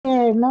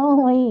No,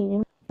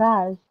 wait,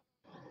 crash.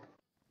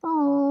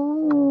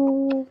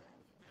 Oh,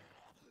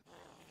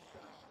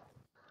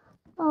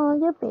 oh,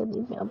 your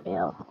baby Bill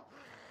Bill.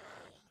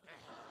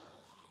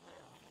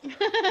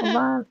 Hold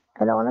on,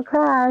 I don't want to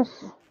crash.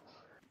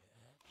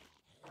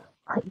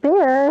 Like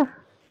bear.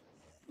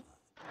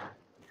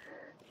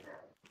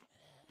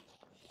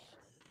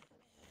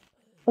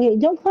 Okay,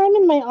 don't climb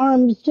in my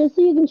arms just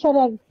so you can try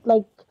to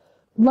like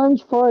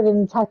lunge forward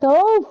and attack.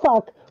 Oh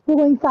fuck, we're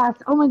going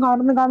fast. Oh my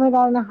god, oh my god, oh my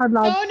god, in a hard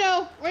log. Oh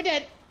no, we're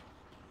dead.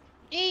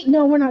 Eat.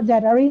 No, we're not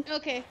dead, are we?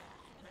 Okay.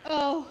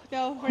 Oh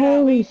no, we're not.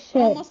 Holy We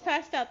shit. almost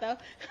passed out though.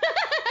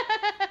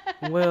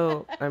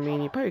 Well, I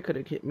mean, you probably could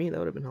have hit me. That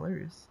would have been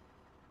hilarious.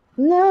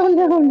 No,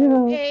 no,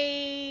 no.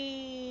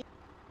 Hey.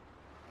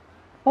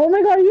 Oh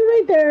my god, are you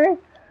right there?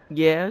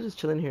 Yeah, I was just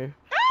chilling here.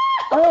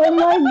 Oh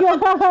my god.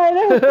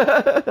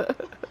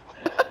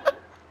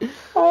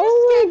 Oh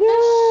my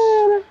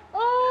god.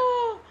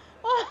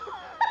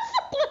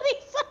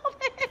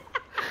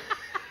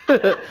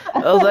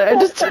 Oh, bloody I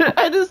was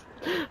like,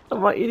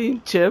 I'm not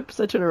eating chips.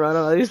 I turn around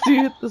and I see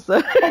hit the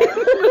side.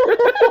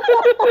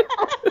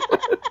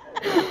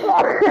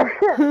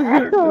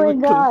 Oh my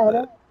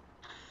god.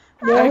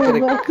 I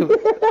could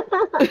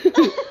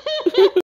have.